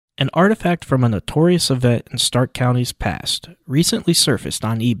An artifact from a notorious event in Stark County's past recently surfaced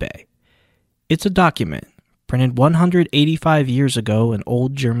on eBay. It's a document printed 185 years ago in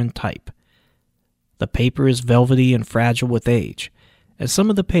old German type. The paper is velvety and fragile with age, and some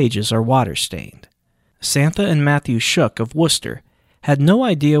of the pages are water-stained. Santha and Matthew Shook of Worcester had no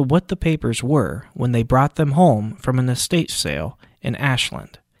idea what the papers were when they brought them home from an estate sale in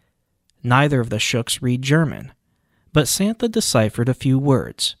Ashland. Neither of the Shooks read German, but Santha deciphered a few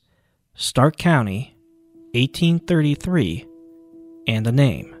words: Stark County, 1833, and a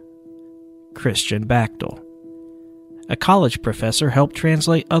name: Christian Bachtel. A college professor helped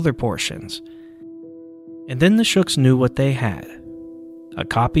translate other portions. And then the Shooks knew what they had: a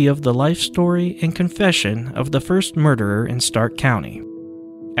copy of the life story and confession of the first murderer in Stark County,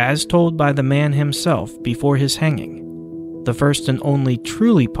 as told by the man himself before his hanging, the first and only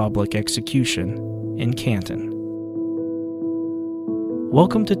truly public execution in Canton.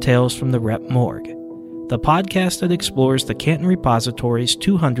 Welcome to Tales from the Rep Morgue, the podcast that explores the Canton Repository's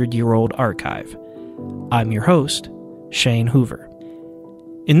 200-year-old archive. I'm your host, Shane Hoover.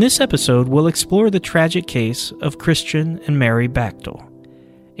 In this episode, we'll explore the tragic case of Christian and Mary Bachtel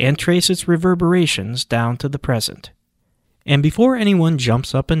and trace its reverberations down to the present. And before anyone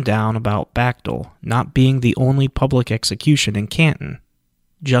jumps up and down about Bachtel not being the only public execution in Canton,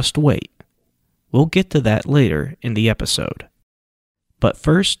 just wait. We'll get to that later in the episode. But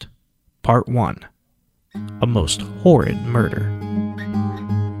first, Part 1. A most horrid murder.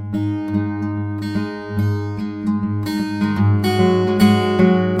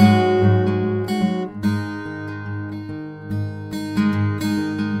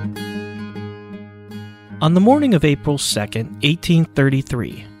 On the morning of April 2nd,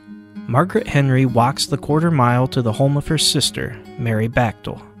 1833, Margaret Henry walks the quarter mile to the home of her sister, Mary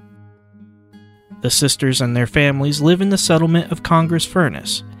Bachtel. The sisters and their families live in the settlement of Congress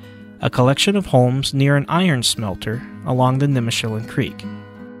Furnace, a collection of homes near an iron smelter along the Nimishillen Creek.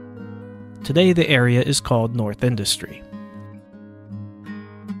 Today the area is called North Industry.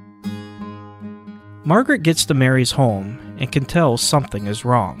 Margaret gets to Mary's home and can tell something is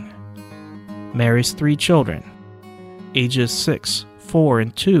wrong. Mary's 3 children, ages 6, 4,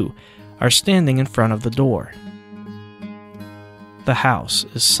 and 2, are standing in front of the door. The house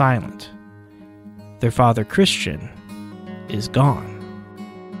is silent. Their father, Christian, is gone.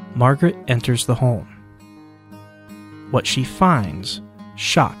 Margaret enters the home. What she finds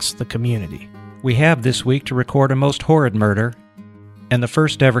shocks the community. We have this week to record a most horrid murder, and the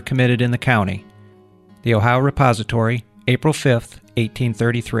first ever committed in the county. The Ohio Repository, April 5th,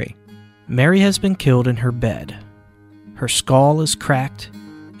 1833. Mary has been killed in her bed. Her skull is cracked,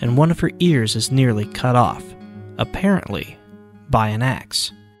 and one of her ears is nearly cut off, apparently by an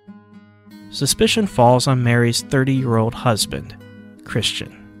axe. Suspicion falls on Mary's 30-year-old husband,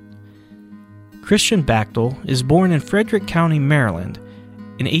 Christian. Christian Bachtel is born in Frederick County, Maryland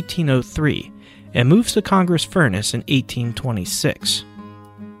in 1803 and moves to Congress Furnace in 1826.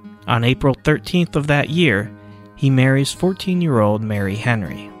 On April 13th of that year, he marries 14-year-old Mary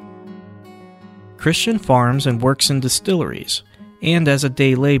Henry. Christian farms and works in distilleries and as a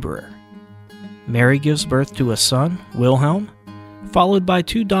day laborer. Mary gives birth to a son, Wilhelm, followed by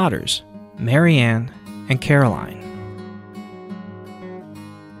 2 daughters, Mary Ann and Caroline.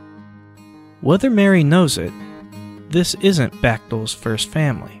 Whether Mary knows it, this isn't Bachtel's first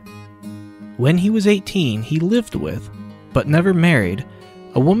family. When he was 18, he lived with, but never married,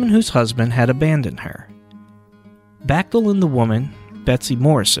 a woman whose husband had abandoned her. Bachtel and the woman, Betsy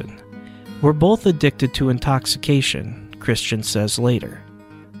Morrison, were both addicted to intoxication, Christian says later.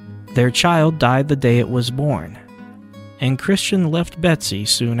 Their child died the day it was born, and Christian left Betsy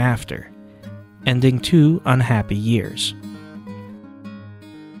soon after, ending 2 unhappy years.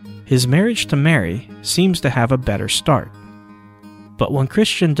 His marriage to Mary seems to have a better start, but when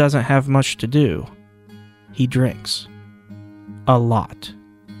Christian doesn't have much to do, he drinks. A lot.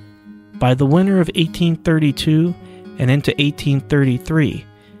 By the winter of 1832 and into 1833,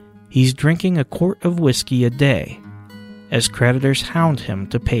 he's drinking a quart of whiskey a day, as creditors hound him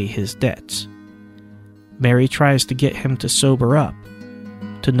to pay his debts. Mary tries to get him to sober up,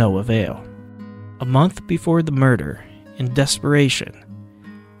 to no avail. A month before the murder, in desperation,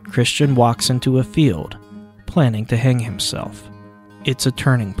 Christian walks into a field, planning to hang himself. It's a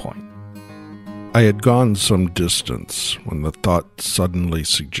turning point. I had gone some distance when the thought suddenly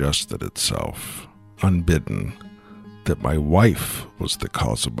suggested itself, unbidden, that my wife was the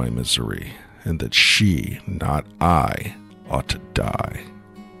cause of my misery, and that she, not I, ought to die.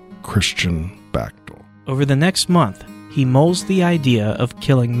 Christian Bachtel. Over the next month, he mulls the idea of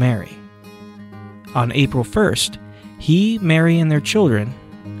killing Mary. On April 1st, he, Mary, and their children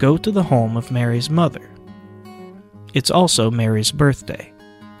go to the home of Mary's mother. It's also Mary's birthday.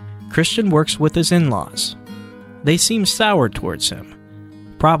 Christian works with his in-laws. They seem sour towards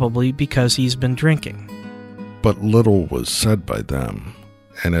him, probably because he's been drinking. But little was said by them,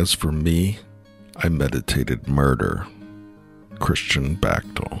 and as for me, I meditated murder. Christian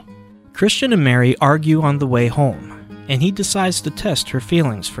Bachtel. Christian and Mary argue on the way home, and he decides to test her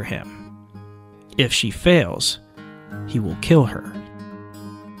feelings for him. If she fails, he will kill her.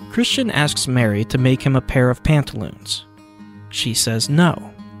 Christian asks Mary to make him a pair of pantaloons. She says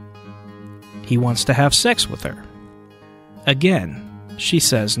no. He wants to have sex with her. Again, she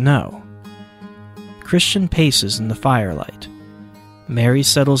says no. Christian paces in the firelight. Mary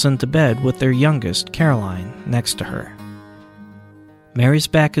settles into bed with their youngest, Caroline, next to her. Mary's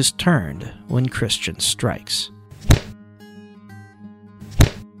back is turned when Christian strikes.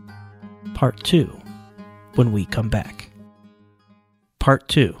 Part 2, when we come back. Part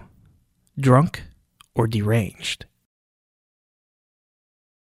 2, drunk or deranged?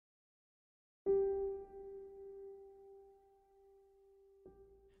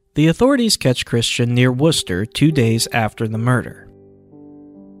 The authorities catch Christian near Worcester 2 days after the murder.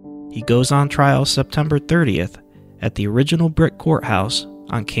 He goes on trial September 30th at the original brick courthouse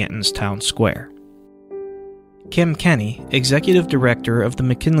on Canton's Town Square. Kim Kenny, executive director of the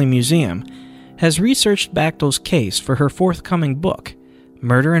McKinley Museum, has researched Bachtel's case for her forthcoming book,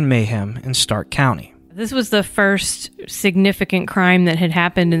 Murder and Mayhem in Stark County. This was the first significant crime that had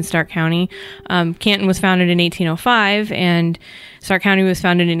happened in Stark County. Canton was founded in 1805, and Stark County was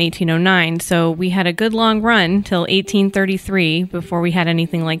founded in 1809. So we had a good long run till 1833 before we had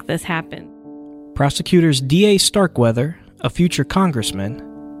anything like this happen. Prosecutors D.A. Starkweather, a future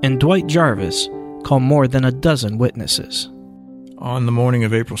congressman, and Dwight Jarvis call more than a dozen witnesses. On the morning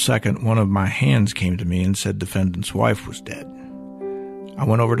of April 2nd, one of my hands came to me and said defendant's wife was dead. I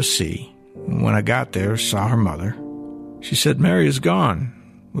went over to see. When I got there, saw her mother. She said Mary is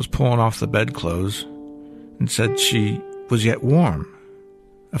gone, was pulling off the bedclothes, and said she was yet warm.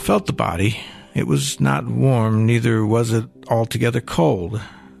 I felt the body. It was not warm, neither was it altogether cold.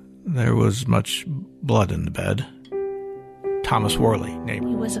 There was much blood in the bed. Thomas Worley, neighbor.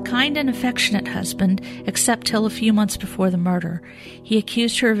 He was a kind and affectionate husband, except till a few months before the murder. He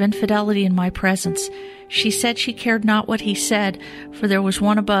accused her of infidelity in my presence. She said she cared not what he said, for there was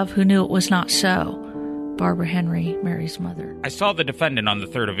one above who knew it was not so. Barbara Henry, Mary's mother. I saw the defendant on the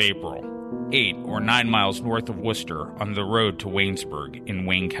 3rd of April, 8 or 9 miles north of Worcester, on the road to Waynesburg in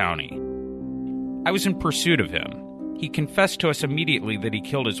Wayne County. I was in pursuit of him. He confessed to us immediately that he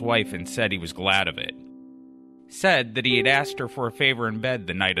killed his wife and said he was glad of it. Said that he had asked her for a favor in bed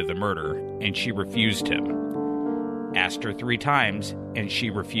the night of the murder, and she refused him. Asked her 3 times, and she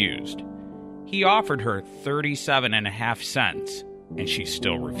refused. He offered her 37.5 cents, and she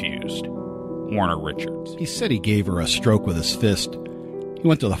still refused. Warner Richards. He said he gave her a stroke with his fist. He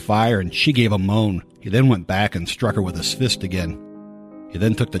went to the fire, and she gave a moan. He then went back and struck her with his fist again. He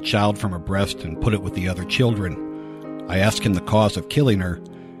then took the child from her breast and put it with the other children. I asked him the cause of killing her.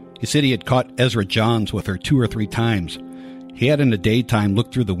 He said he had caught Ezra Johns with her 2 or 3 times. He had in the daytime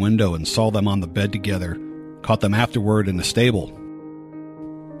looked through the window and saw them on the bed together, caught them afterward in the stable.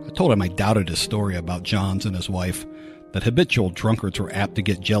 I told him I doubted his story about Johns and his wife, that habitual drunkards were apt to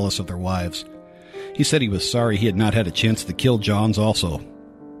get jealous of their wives. He said he was sorry he had not had a chance to kill Johns also.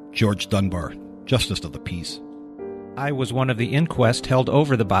 George Dunbar, Justice of the Peace. I was one of the inquest held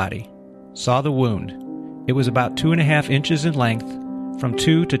over the body. Saw the wound. It was about 2.5 inches in length, from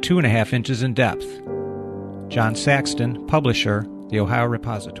 2 to 2.5 inches in depth. John Saxton, publisher, The Ohio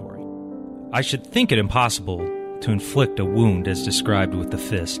Repository. I should think it impossible to inflict a wound as described with the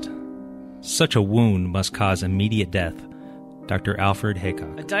fist. Such a wound must cause immediate death. Dr. Alfred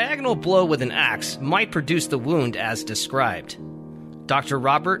Haycock. A diagonal blow with an axe might produce the wound as described. Dr.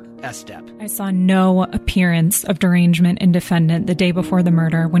 Robert Estep. I saw no appearance of derangement in defendant the day before the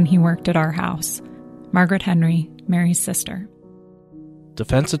murder when he worked at our house. Margaret Henry, Mary's sister.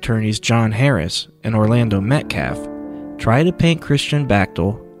 Defense attorneys John Harris and Orlando Metcalf try to paint Christian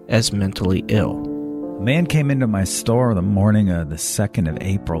Bachtel as mentally ill. A man came into my store the morning of the 2nd of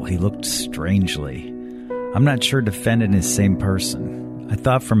April. He looked strangely. I'm not sure defendant is the same person. I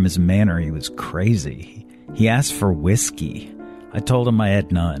thought from his manner he was crazy. He asked for whiskey. I told him I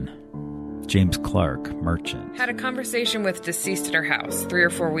had none. James Clark, merchant. Had a conversation with deceased at her house 3 or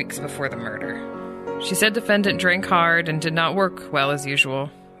 4 weeks before the murder. She said defendant drank hard and did not work well as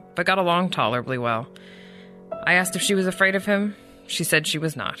usual, but got along tolerably well. I asked if she was afraid of him. She said she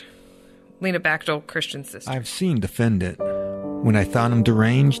was not. Lena Bachtel, Christian's sister. I've seen defendant. When I found him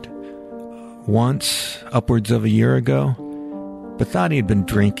deranged, once, upwards of a year ago, but thought he had been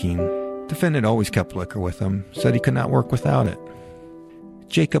drinking. Defendant always kept liquor with him, said he could not work without it.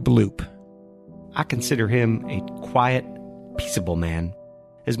 Jacob Loop. I consider him a quiet, peaceable man.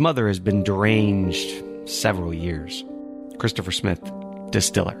 His mother has been deranged several years. Christopher Smith,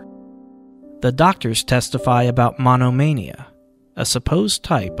 distiller. The doctors testify about monomania, a supposed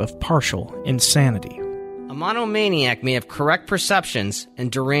type of partial insanity. A monomaniac may have correct perceptions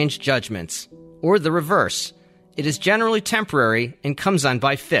and deranged judgments, or the reverse. It is generally temporary and comes on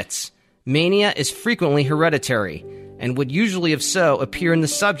by fits. Mania is frequently hereditary, and would usually, if so, appear in the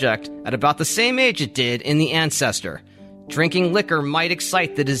subject at about the same age it did in the ancestor. Drinking liquor might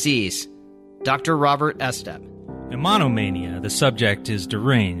excite the disease. Dr. Robert Estep. In monomania, the subject is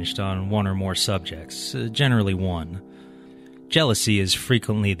deranged on one or more subjects, generally one. Jealousy is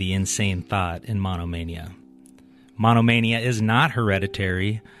frequently the insane thought in monomania. Monomania is not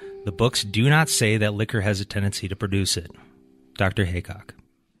hereditary. The books do not say that liquor has a tendency to produce it. Dr. Haycock.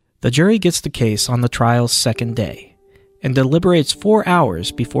 The jury gets the case on the trial's second day and deliberates 4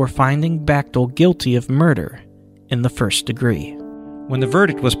 hours before finding Bachtel guilty of murder in the first degree. When the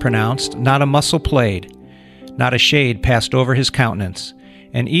verdict was pronounced, not a muscle played, not a shade passed over his countenance,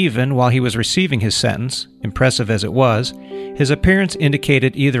 and even while he was receiving his sentence, impressive as it was, his appearance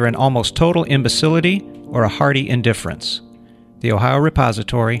indicated either an almost total imbecility or a hearty indifference. The Ohio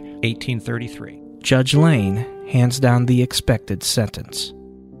Repository, 1833. Judge Lane hands down the expected sentence.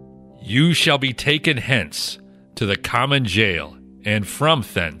 You shall be taken hence to the common jail, and from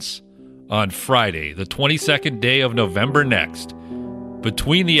thence, on Friday, the 22nd day of November next,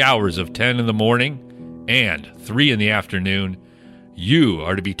 between the hours of 10 in the morning and 3 in the afternoon, you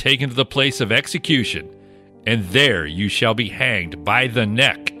are to be taken to the place of execution, and there you shall be hanged by the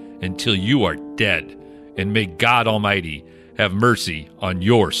neck until you are dead, and may God Almighty have mercy on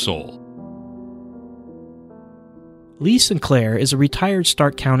your soul. Lee Sinclair is a retired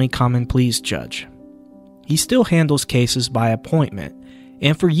Stark County Common Pleas judge. He still handles cases by appointment,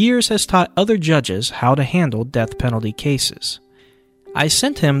 and for years has taught other judges how to handle death penalty cases. I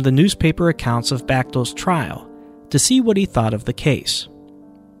sent him the newspaper accounts of Bachtel's trial to see what he thought of the case.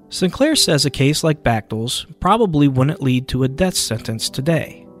 Sinclair says a case like Bachtel's probably wouldn't lead to a death sentence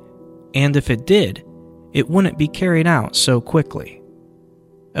today, and if it did, it wouldn't be carried out so quickly.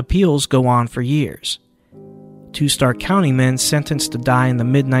 Appeals go on for years. 2 Stark County men sentenced to die in the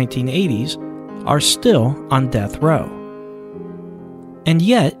mid-1980s are still on death row. And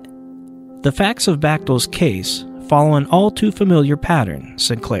yet, the facts of Bachtel's case follow an all-too familiar pattern,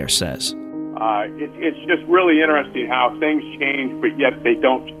 Sinclair says. It's just really interesting how things change, but yet they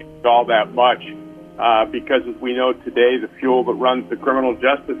don't change all that much. Because as we know today, the fuel that runs the criminal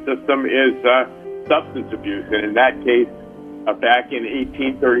justice system is substance abuse. And in that case, back in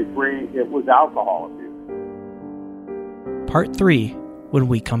 1833, it was alcohol abuse. Part 3, when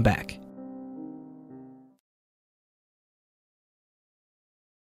we come back.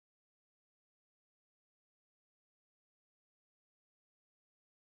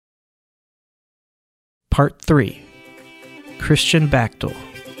 Part 3, Christian Bachtel,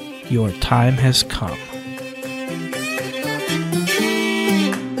 Your Time Has Come.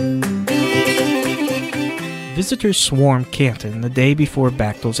 Visitors swarmed Canton the day before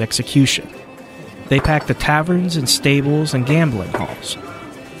Bachtel's execution. They packed the taverns and stables and gambling halls.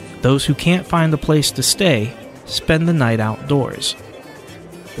 Those who can't find a place to stay spend the night outdoors.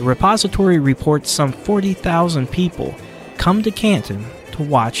 The repository reports some 40,000 people come to Canton to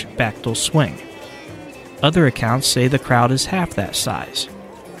watch Bachtel swing. Other accounts say the crowd is half that size.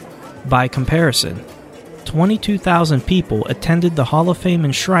 By comparison, 22,000 people attended the Hall of Fame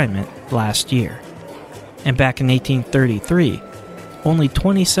enshrinement last year. And back in 1833, only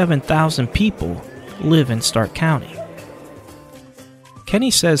 27,000 people live in Stark County. Kenny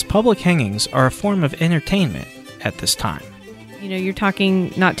says public hangings are a form of entertainment at this time. You know, you're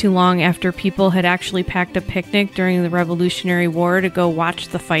talking not too long after people had actually packed a picnic during the Revolutionary War to go watch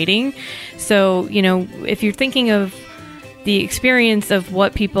the fighting. So, you know, if you're thinking of the experience of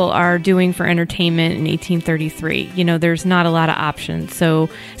what people are doing for entertainment in 1833, you know, there's not a lot of options. So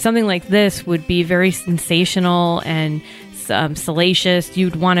something like this would be very sensational and salacious.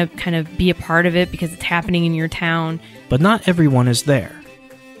 You'd want to kind of be a part of it because it's happening in your town. But not everyone is there.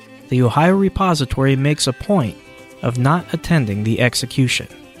 The Ohio Repository makes a point of not attending the execution.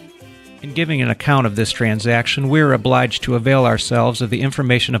 In giving an account of this transaction, we are obliged to avail ourselves of the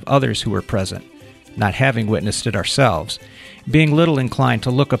information of others who were present, not having witnessed it ourselves, being little inclined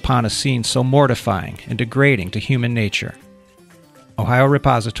to look upon a scene so mortifying and degrading to human nature. Ohio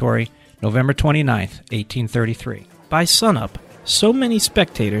Repository, November 29th, 1833. By sunup, So many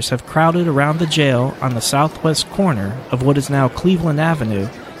spectators have crowded around the jail on the southwest corner of what is now Cleveland Avenue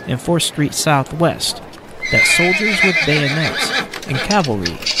and 4th Street Southwest that soldiers with bayonets and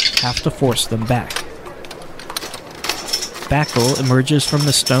cavalry have to force them back. Bachtel emerges from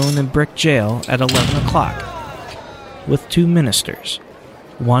the stone and brick jail at 11 o'clock with 2 ministers,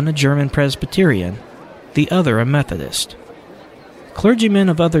 one a German Presbyterian, the other a Methodist. Clergymen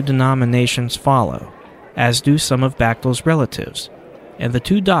of other denominations follow, as do some of Bachtel's relatives, and the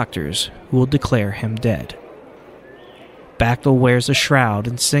 2 doctors who will declare him dead. Bachtel wears a shroud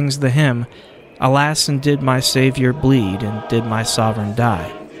and sings the hymn, "Alas, and did my Savior bleed, and did my Sovereign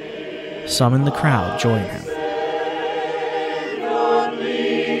die?" Some in the crowd join him.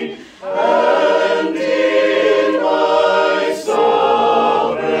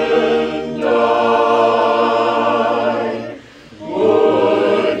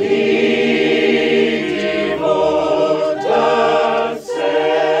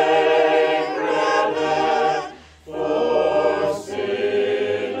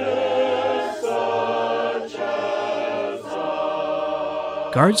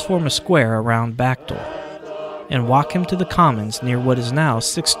 Guards form a square around Bachtel and walk him to the Commons near what is now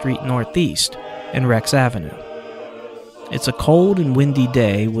 6th Street Northeast and Rex Avenue. It's a cold and windy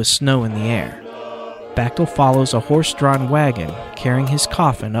day with snow in the air. Bachtel follows a horse-drawn wagon carrying his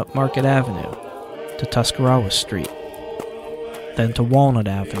coffin up Market Avenue to Tuscarawas Street, then to Walnut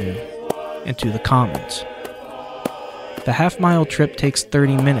Avenue and to the Commons. The half-mile trip takes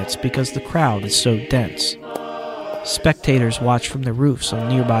 30 minutes because the crowd is so dense. Spectators watch from the roofs on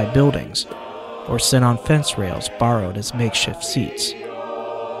nearby buildings or sit on fence rails borrowed as makeshift seats.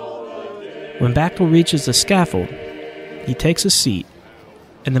 When Bachtel reaches the scaffold, he takes a seat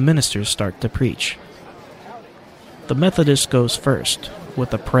and the ministers start to preach. The Methodist goes first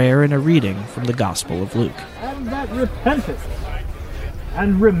with a prayer and a reading from the Gospel of Luke. And that repentance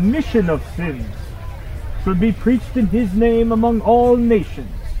and remission of sins should be preached in his name among all nations.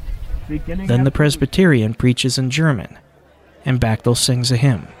 Then the Presbyterian preaches in German, and Bachtel sings a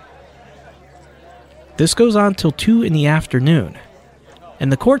hymn. This goes on till 2 in the afternoon,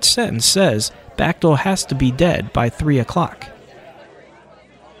 and the court sentence says Bachtel has to be dead by 3 o'clock.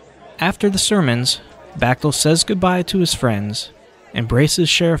 After the sermons, Bachtel says goodbye to his friends, embraces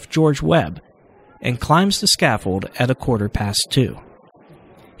Sheriff George Webb, and climbs the scaffold at 2:15.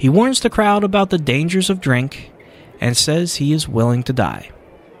 He warns the crowd about the dangers of drink and says he is willing to die.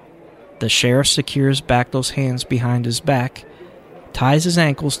 The sheriff secures Bachtel's hands behind his back, ties his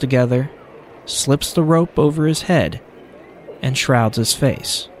ankles together, slips the rope over his head, and shrouds his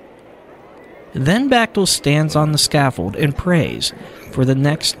face. Then Bachtel stands on the scaffold and prays for the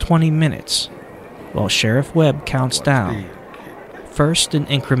next 20 minutes, while Sheriff Webb counts down, first in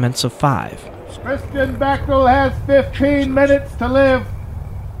increments of 5. Christian Bachtel has 15 minutes to live.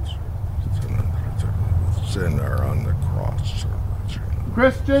 Sinner on the cross.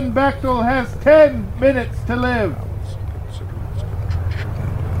 Christian Bachtel has 10 minutes to live.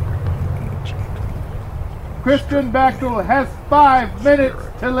 Christian Bachtel has 5 minutes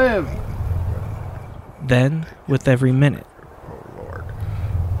to live. Then, with every minute,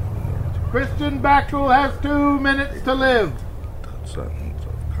 Christian Bachtel has 2 minutes to live.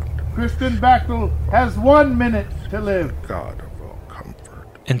 Christian Bachtel has 1 minute to live. God of all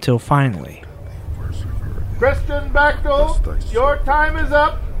comfort. Until finally, Christian Bachtel, your time is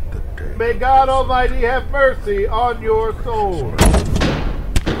up. May God Almighty have mercy on your soul.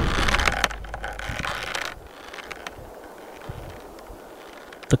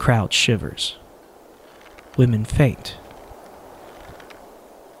 the crowd shivers. Women faint.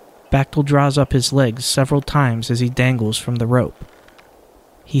 Bachtel draws up his legs several times as he dangles from the rope.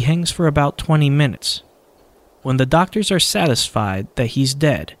 He hangs for about 20 minutes. When the doctors are satisfied that he's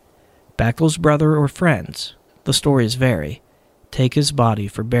dead, Bachtel's brother or friends, the stories vary, take his body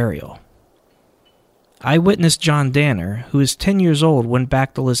for burial. Eyewitness John Danner, who is 10 years old when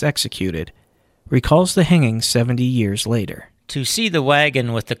Bachtel is executed, recalls the hanging 70 years later. To see the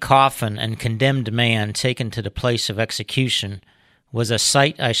wagon with the coffin and condemned man taken to the place of execution was a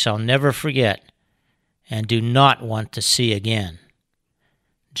sight I shall never forget and do not want to see again.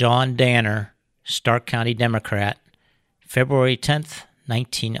 John Danner, Stark County Democrat, February 10th,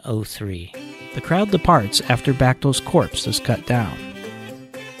 1903. The crowd departs after Bachtel's corpse is cut down.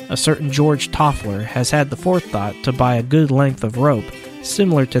 A certain George Toffler has had the forethought to buy a good length of rope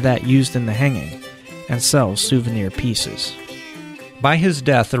similar to that used in the hanging and sells souvenir pieces. By his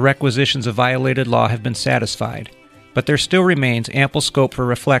death, the requisitions of violated law have been satisfied, but there still remains ample scope for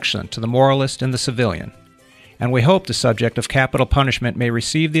reflection to the moralist and the civilian, and we hope the subject of capital punishment may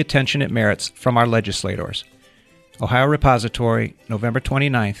receive the attention it merits from our legislators. Ohio Repository, November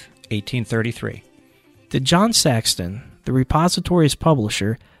 29th, 1833. Did John Saxton, the repository's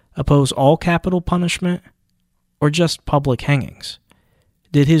publisher, oppose all capital punishment or just public hangings?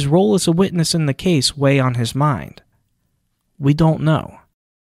 Did his role as a witness in the case weigh on his mind? We don't know.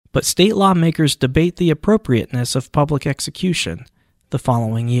 But state lawmakers debate the appropriateness of public execution the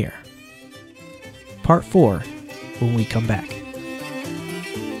following year. Part 4, when we come back.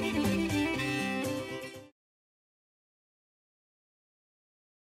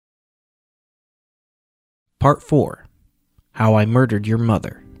 Part 4, How I Murdered Your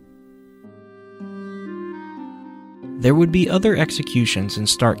Mother. There would be other executions in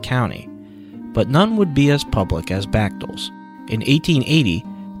Stark County, but none would be as public as Bachtel's. In 1880,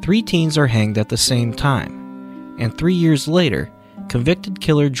 3 teens are hanged at the same time, and 3 years later, convicted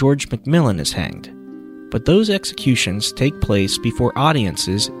killer George McMillan is hanged. But those executions take place before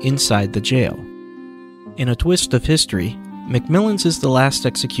audiences inside the jail. In a twist of history, McMillan's is the last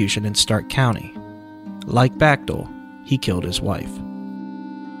execution in Stark County. Like Bachtel, he killed his wife.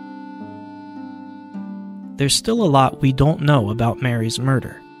 There's still a lot we don't know about Mary's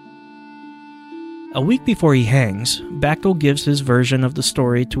murder. A week before he hangs, Bachtel gives his version of the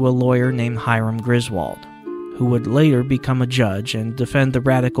story to a lawyer named Hiram Griswold, who would later become a judge and defend the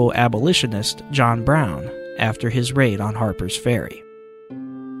radical abolitionist John Brown after his raid on Harper's Ferry.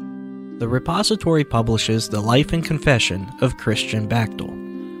 The repository publishes the life and confession of Christian Bachtel,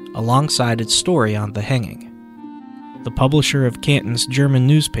 alongside its story on the hanging. The publisher of Canton's German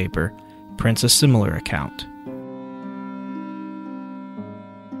newspaper prints a similar account.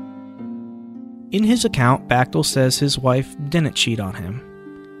 In his account, Bachtel says his wife didn't cheat on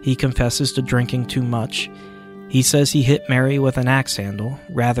him. He confesses to drinking too much. He says he hit Mary with an axe handle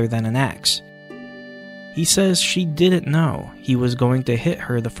rather than an axe. He says she didn't know he was going to hit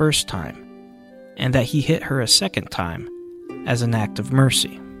her the first time, and that he hit her a second time as an act of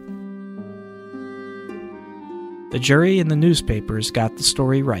mercy. The jury and the newspapers got the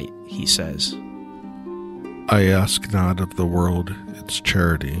story right, he says. I ask not of the world its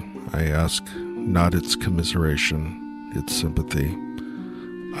charity. I ask not its commiseration, its sympathy.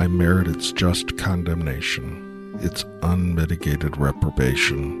 I merit its just condemnation, its unmitigated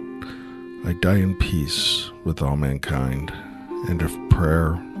reprobation. I die in peace with all mankind, and if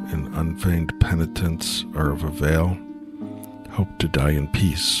prayer and unfeigned penitence are of avail, hope to die in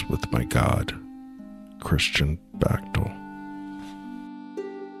peace with my God. Christian Bachtel.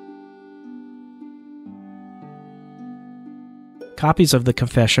 Copies of the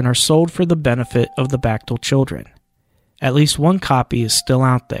confession are sold for the benefit of the Bachtel children. At least one copy is still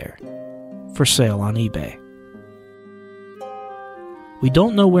out there, for sale on eBay. We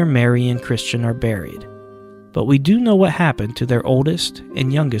don't know where Mary and Christian are buried, but we do know what happened to their oldest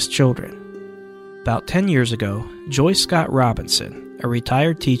and youngest children. About 10 years ago, Joyce Scott Robinson, a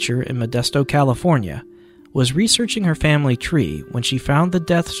retired teacher in Modesto, California, was researching her family tree when she found the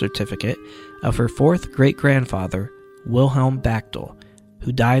death certificate of her 4th great-grandfather, Wilhelm Bachtel,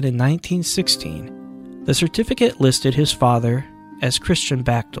 who died in 1916. The certificate listed his father as Christian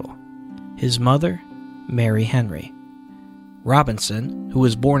Bachtel, his mother, Mary Henry. Robinson, who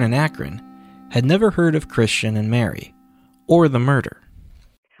was born in Akron, had never heard of Christian and Mary, or the murder.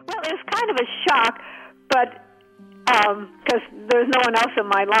 Well, it was kind of a shock, but because there's no one else in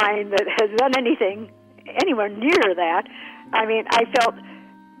my line that has done anything anywhere near that. I mean, I felt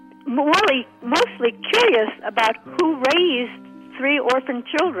mostly curious about who raised 3 orphan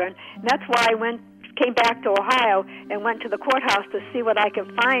children. And that's why I came back to Ohio and went to the courthouse to see what I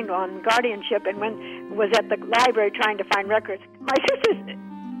could find on guardianship, and was at the library trying to find records. My sisters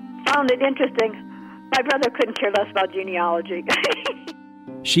found it interesting. My brother couldn't care less about genealogy.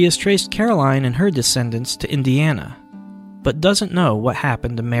 She has traced Caroline and her descendants to Indiana, but doesn't know what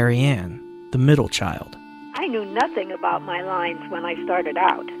happened to Mary Ann, the middle child. I knew nothing about my lines when I started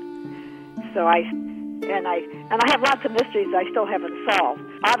out. So I have lots of mysteries I still haven't solved.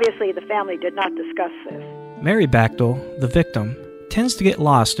 Obviously, the family did not discuss this. Mary Bachtel, the victim, tends to get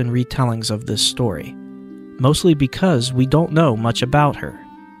lost in retellings of this story, mostly because we don't know much about her.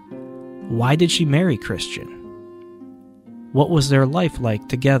 Why did she marry Christian? What was their life like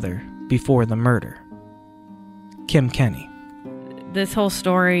together before the murder? Kim Kenny. This whole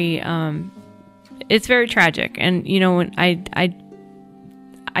story, it's very tragic. And, you know,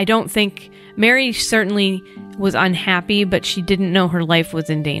 I don't think... Mary certainly was unhappy, but she didn't know her life was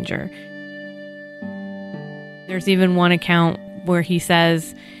in danger. There's even one account where he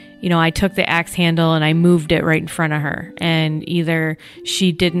says, you know, I took the axe handle and I moved it right in front of her. And either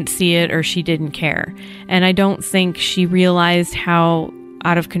she didn't see it or she didn't care. And I don't think she realized how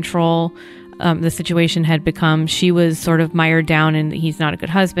out of control the situation had become. She was sort of mired down and he's not a good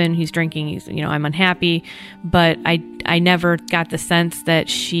husband, he's drinking, I'm unhappy. But I never got the sense that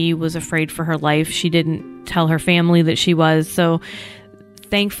she was afraid for her life. She didn't tell her family that she was. So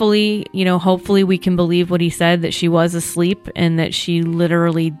thankfully, hopefully we can believe what he said, that she was asleep and that she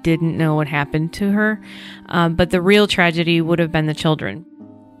literally didn't know what happened to her. But the real tragedy would have been the children.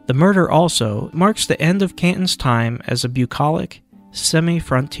 The murder also marks the end of Canton's time as a bucolic,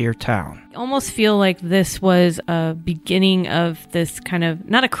 semi-frontier town. I almost feel like this was a beginning of this kind of,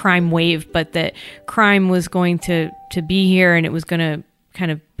 not a crime wave, but that crime was going to be here and it was going to kind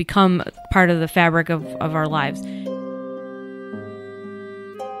of become part of the fabric of our lives.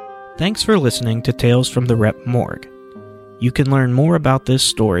 Thanks for listening to Tales from the Rep Morgue. You can learn more about this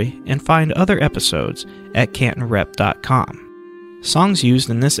story and find other episodes at cantonrep.com. Songs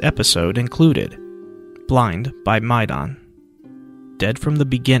used in this episode included Blind by Maidon, Dead from the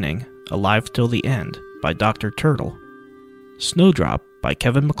Beginning, Alive Till the End by Dr. Turtle, Snowdrop by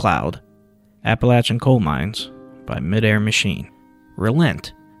Kevin MacLeod, Appalachian Coal Mines by Midair Machine,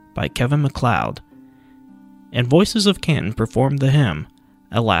 Relent by Kevin MacLeod, and Voices of Canton performed the hymn,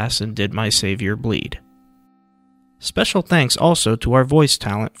 Alas and Did My Savior Bleed. Special thanks also to our voice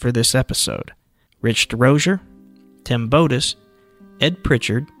talent for this episode, Rich DeRosier, Tim Bodis, Ed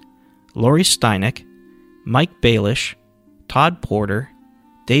Pritchard, Lori Steineck, Mike Baelish, Todd Porter,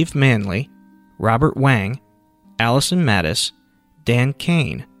 Dave Manley, Robert Wang, Allison Mattis, Dan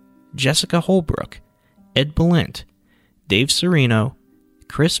Kane, Jessica Holbrook, Ed Balint, Dave Serino,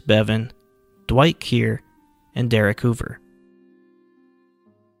 Chris Bevan, Dwight Keir, and Derek Hoover.